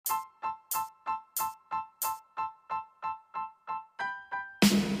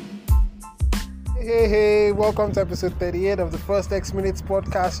Hey, welcome to episode 38 of the First X Minutes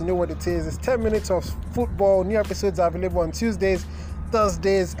podcast. You know what it is. It's 10 minutes of football. New episodes are available on Tuesdays,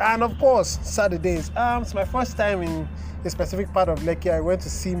 Thursdays, and of course, Saturdays. It's my first time in a specific part of Lekki. I went to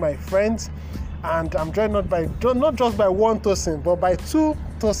see my friends, and I'm joined not just by one Tosin, but by two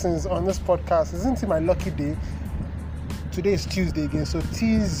Tosins on this podcast. Isn't it my lucky day? Today is Tuesday again, so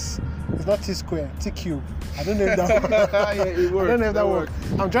it's not T square, T cube. I don't know if that I don't know if that works.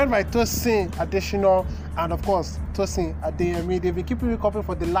 I'm joined by Tosin Additional and of course Tosin Adeyemi. They've been keeping me company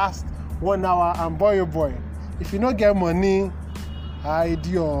for the last 1 hour, and boy oh boy, if you don't get money, hide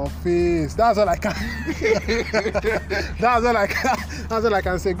your face. That's all I can. That's all I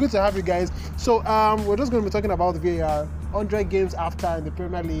can say. Good to have you guys. So we're just going to be talking about the VAR. 100 games after in the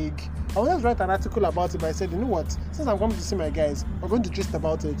Premier League. I was just write an article about it, but I said, you know what? Since I'm coming to see my guys, we're going to gist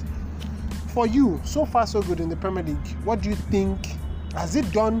about it. For you, so far so good in the Premier League. What do you think? Has it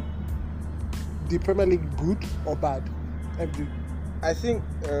done the Premier League good or bad? FD. I think,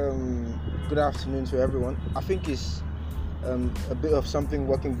 good afternoon to everyone. I think it's a bit of something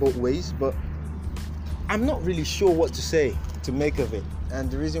working both ways, but I'm not really sure what to say to make of it.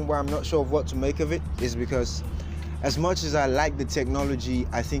 And the reason why I'm not sure of what to make of it is because as much as I like the technology,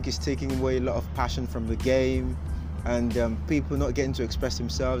 I think it's taking away a lot of passion from the game, and people not getting to express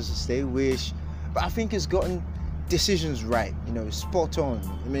themselves as they wish. But I think it's gotten decisions right, spot on.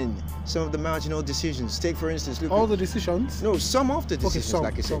 I mean, some of the marginal decisions. Take for instance, look All at, the decisions? No, some of the decisions, some,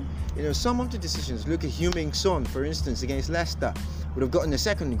 like I said. Some of the decisions. Look at Heung-min Son, for instance, against Leicester. Would have gotten a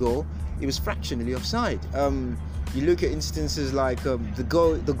second goal. It was fractionally offside. You look at instances like the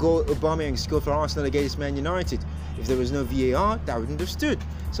goal Aubameyang scored for Arsenal against Man United. If there was no VAR, that wouldn't have stood.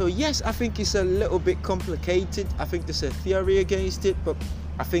 So yes, I think it's a little bit complicated. I think there's a theory against it, but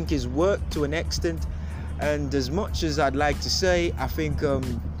I think it's worked to an extent. And as much as I'd like to say, I think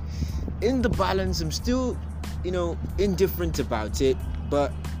in the balance, I'm still, indifferent about it.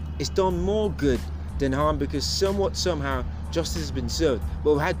 But it's done more good than harm because somehow justice has been served.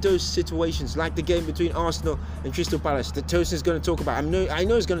 But we've had those situations like the game between Arsenal and Crystal Palace that Tosin's going to talk about. I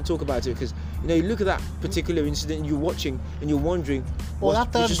know he's going to talk about it because you look at that particular incident and you're watching and you're wondering,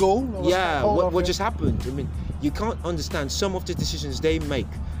 that third goal? What just happened? I mean, you can't understand some of the decisions they make.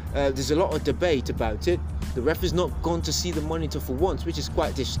 There's a lot of debate about it. The ref has not gone to see the monitor for once, which is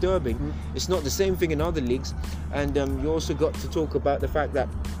quite disturbing. It's not the same thing in other leagues. And you also got to talk about the fact that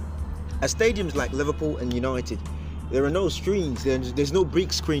at stadiums like Liverpool and United, there are no screens. There's no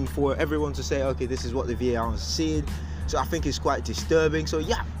big screen for everyone to say, okay, this is what the VAR is seeing. So I think it's quite disturbing. So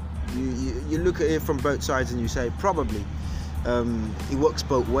yeah, you look at it from both sides and you say probably it works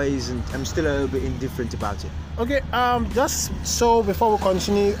both ways, and I'm still a little bit indifferent about it. Okay, just so before we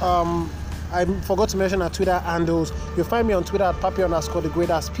continue, I forgot to mention our Twitter handles. You'll find me on Twitter at Papi_the_great,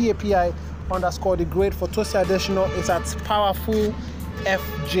 that's PAPI_the_great. For Tosin Additional, it's at Powerful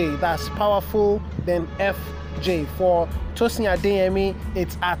FJ. That's Powerful, then FJ. For Tosin Adeyemi,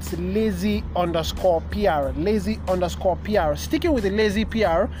 it's at lazy_PR. Lazy_PR. Sticking with the lazy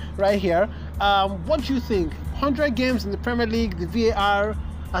PR right here. What do you think? 100 games in the Premier League, the VAR,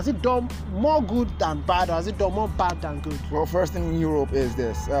 has it done more good than bad, or has it done more bad than good? Well, first thing in Europe is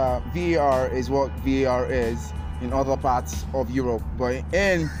this. VAR is what VAR is in other parts of Europe. But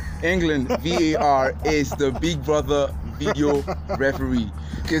in England, VAR is the big brother video referee.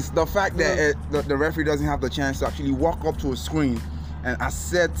 Because the fact that the referee doesn't have the chance to actually walk up to a screen and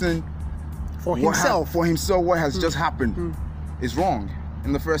ascertain for himself what has just happened is wrong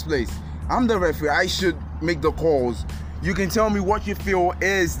in the first place. I'm the referee. I should make the calls. You can tell me what you feel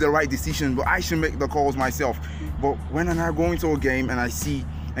is the right decision, but I should make the calls myself. But when I go into a game and I see,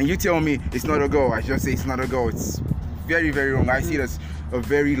 and you tell me it's not a goal, I just say it's not a goal. It's very, very wrong. I see that's a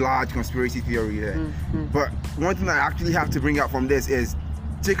very large conspiracy theory there. But one thing I actually have to bring up from this is,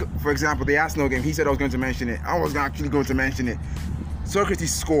 take, for example, the Arsenal game. He said I was going to mention it. I was actually going to mention it.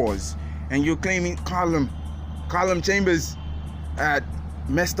 Socrates scores, and you're claiming Callum Chambers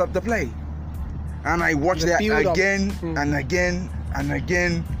messed up the play. And I watched that again and again and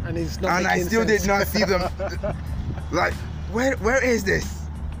again, and I still did not see them. Like, where is this?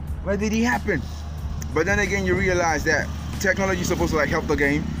 Where did it happen? But then again, you realize that technology is supposed to help the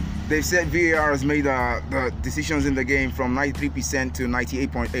game. They've said VAR has made the decisions in the game from 93% to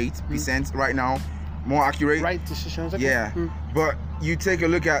 98.8% right now, more accurate. Right decisions. Okay. Yeah. But you take a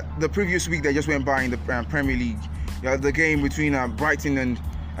look at the previous week that just went by in the Premier League. The game between Brighton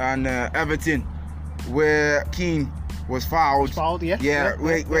and Everton, where Keane was fouled. Yeah.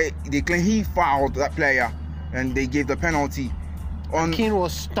 Wait. They claim he fouled that player, and they gave the penalty. Keane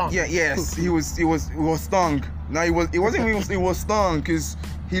was stung. He was stung. No, he was stung because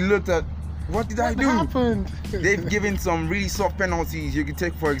he looked at What did I do? What happened? They've given some really soft penalties. You can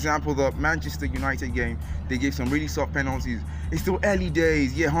take, for example, the Manchester United game. They gave some really soft penalties. It's still early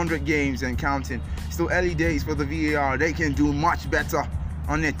days. Yeah, 100 games and counting. Still early days for the VAR. They can do much better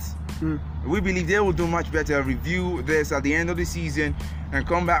on it. We believe they will do much better. Review this at the end of the season and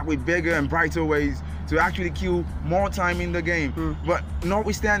come back with bigger and brighter ways to actually kill more time in the game. But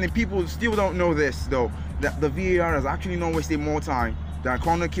notwithstanding, people still don't know this though, that the VAR has actually not wasted more time than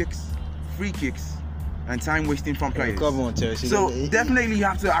corner kicks, free kicks, and time wasting from players. Come on, Terry. So definitely you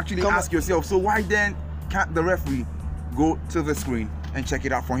have to actually ask yourself, so why then can't the referee go to the screen and check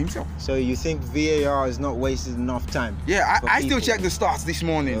it out for himself? So you think VAR has not wasted enough time? Yeah, I still checked the stats this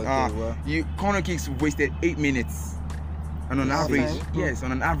morning. Okay, well. Corner kicks wasted 8 minutes. And on average, yes,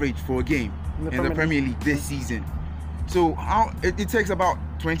 on an average for a game in the Premier League this season. So how it takes about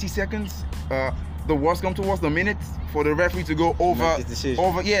 20 seconds. The worst come towards the minute for the referee to go over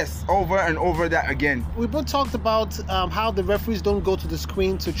and over that again. We both talked about how the referees don't go to the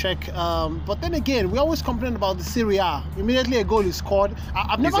screen to check, but then again, we always complain about the Serie A. Immediately a goal is scored.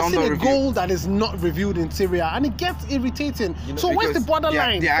 I've never seen a goal that is not reviewed in Serie A, and it gets irritating. So where's the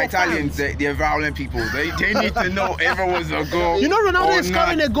borderline? Yeah, Italians, they're violent people. They need to know if it was a goal. You know, Ronaldo is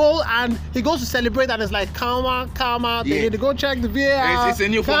scoring a goal and he goes to celebrate, and it's like, calma. They need to go check the VAR. It's a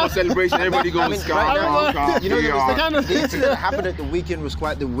new form of celebration. Everybody goes, calm. You know, the incident that happened at the weekend was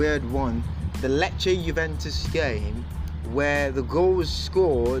quite the weird one. The Lecce Juventus game, where the goal was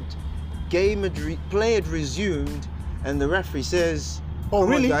scored, play had resumed, and the referee says, "Oh,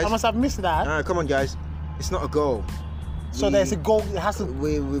 really? Guys. I must have missed that." Come on, guys, it's not a goal. So there's a goal. It has to.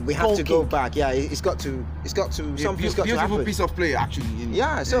 We have to go back. Yeah, it's got to. Something's got to happen. Beautiful piece of play, actually.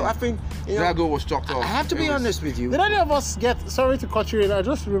 I think that goal was chalked off. I have to be honest with you. Did any of us get? Sorry to cut you in. I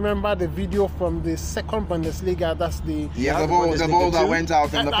just remember the video from the second Bundesliga. That's the the ball that went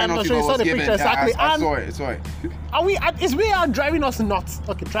out and the penalty was given. Exactly. I saw it. Are we? Is VAR driving us nuts?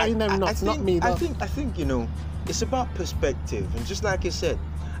 Okay, driving them nuts, not me. I think it's about perspective, and just like you said,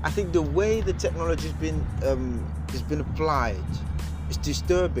 I think the way the technology has been applied is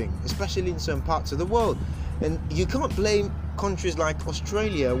disturbing, especially in some parts of the world. And you can't blame countries like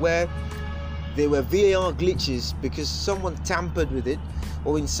Australia, where there were VAR glitches because someone tampered with it,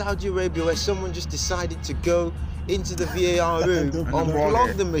 or in Saudi Arabia, where someone just decided to go into the VAR room,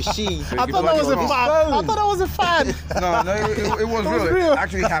 unplug the machine. I thought that was a fan. No, it was real. It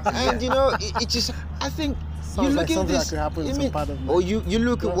actually happened. And it just, I think. You look at this, or you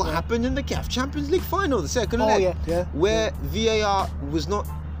look at what happened in the CAF Champions League final, the second leg, where VAR was not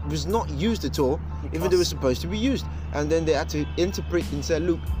used at all, even though it was supposed to be used, and then they had to interpret and say,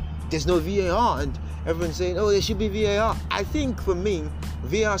 look, there's no VAR, and everyone's saying, oh, there should be VAR. I think for me,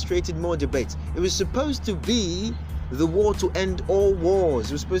 VAR created more debates. It was supposed to be the war to end all wars.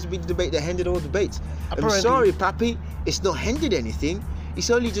 It was supposed to be the debate that ended all debates. Apparently. I'm sorry, Papi, it's not ended anything. It's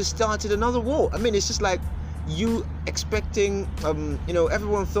only just started another war. I mean, it's just like you expecting,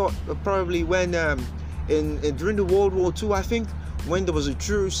 everyone thought probably when during the World War II, I think, when there was a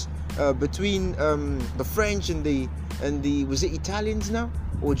truce between the French and the was it Italians now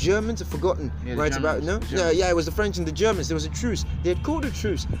or Germans? I've forgotten. Right about no, yeah, it was the French and the Germans. There was a truce. They had called a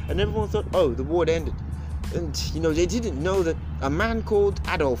truce, and everyone thought, oh, the war had ended. And they didn't know that a man called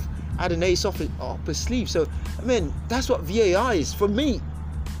Adolf had an ace up his sleeve. So I mean, that's what VAR is for me,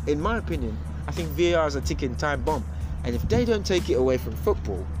 in my opinion. I think VAR is a ticking time bomb, and if they don't take it away from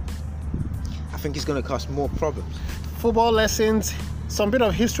football, I think it's going to cause more problems. Football lessons, some bit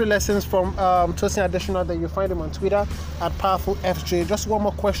of history lessons from Tosin Adesina, that you find him on Twitter at PowerfulFJ. Just one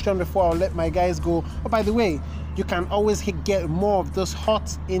more question before I'll let my guys go. Oh, by the way, you can always get more of those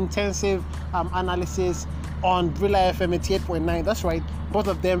hot, intensive analysis on Brilla FM 88.9. That's right. Both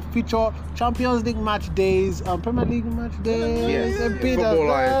of them feature Champions League match days, Premier League match days, a bit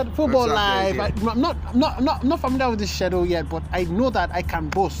football of that. Football live. Yeah. I'm not familiar with the schedule yet, but I know that I can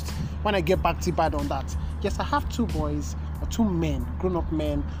boast when I get back to bed on that. Yes, I have two boys, or two men, grown-up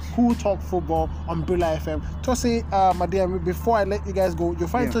men, who talk football on Brilla FM. Tosin, my dear, before I let you guys go, you'll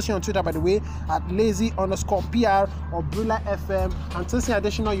find Tosin on Twitter, by the way, at lazy_PR or Brilla FM. And Tosin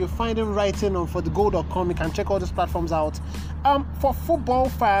Adesina, you'll find him writing on forthegoal.com. You can check all these platforms out. For football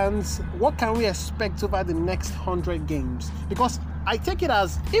fans, what can we expect over the next 100 games? Because I take it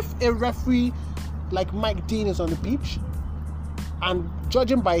as, if a referee like Mike Dean is on the pitch, and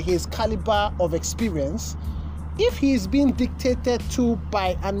judging by his caliber of experience, if he is being dictated to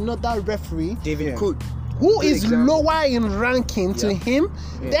by another referee, David Cook, who is lower in ranking to him,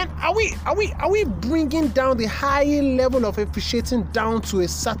 then are we bringing down the high level of officiating down to a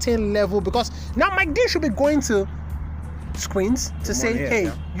certain level? Because now Mike Dean should be going to screens to say,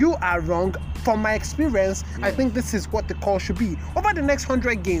 hey, you are wrong. From my experience, I think this is what the call should be. Over the next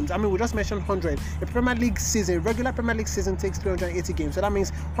 100 games, I mean, we just mentioned 100. A Premier League season, a regular Premier League season takes 380 games. So that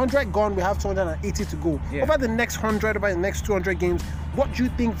means 100 gone, we have 280 to go. Yeah. Over the next 100, over the next 200 games, what do you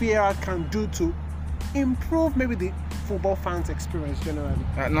think VAR can do to improve maybe the football fans' experience generally?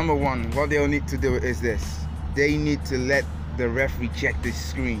 Number one, what they'll need to do is this. They need to let the referee check the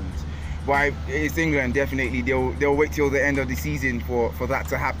screens. Why it's England, definitely they'll wait till the end of the season for that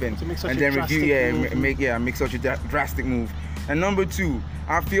to happen, and then review, make such a drastic move. And number two,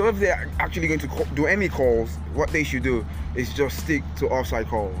 I feel if they're actually going to do any calls, what they should do is just stick to offside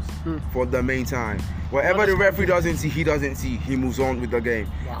calls for the main time. Whatever the referee doesn't see, he moves on with the game.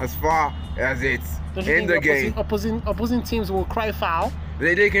 Wow. As far as it's in the game, opposing teams will cry foul.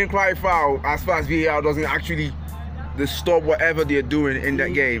 They can cry foul as far as VAR doesn't actually stop whatever they're doing in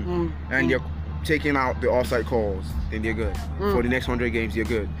that game, and you're taking out the offside calls, then they're good. For the next 100 games, you're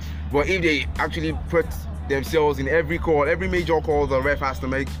good. But if they actually put themselves in every call, every major call the ref has to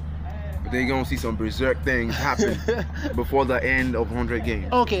make, they're gonna see some berserk things happen before the end of 100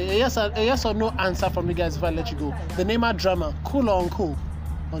 games. Okay, a yes or no answer from you guys if I let you go. The Neymar drama, cool or uncool?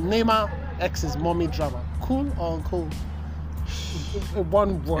 Or Neymar X's mommy drama, cool or uncool?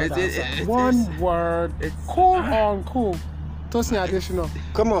 One word answer. One word. Cool or uncool? Tosin additional.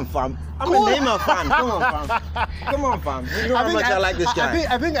 Come on, fam. I'm a Neymar fan. Come on, fam. Come on, fam. You know how much I like this guy.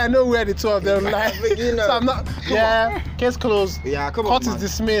 I think I know where the two of them lie. You know. So I'm not. Case closed. Yeah, come on. Court is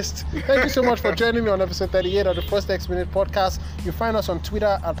dismissed. Thank you so much for joining me on episode 38 of the First X Minute podcast. You find us on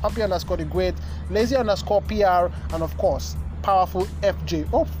Twitter at Papi_the_Great, Lazy_PR, and of course, Powerful FJ.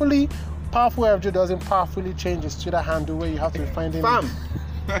 Hopefully, Powerful FJ doesn't powerfully change his Twitter handle where you have to find him. Fam.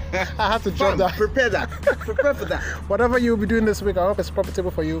 I have to drop that. Prepare for that. Whatever you'll be doing this week, I hope it's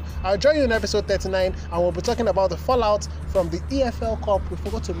profitable for you. I'll join you in episode 39, and we'll be talking about the fallout from the EFL Cup. We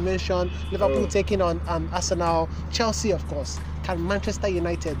forgot to mention Liverpool taking on Arsenal, Chelsea, of course. Can Manchester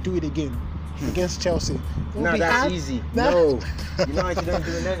United do it again against Chelsea? No, that's easy. No, United don't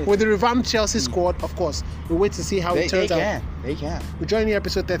do anything. With the revamped Chelsea squad, of course, we'll wait to see how it turns out. They can. We'll join you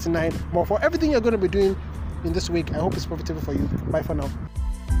episode 39. But for everything you're going to be doing in this week, I hope it's profitable for you. Bye for now.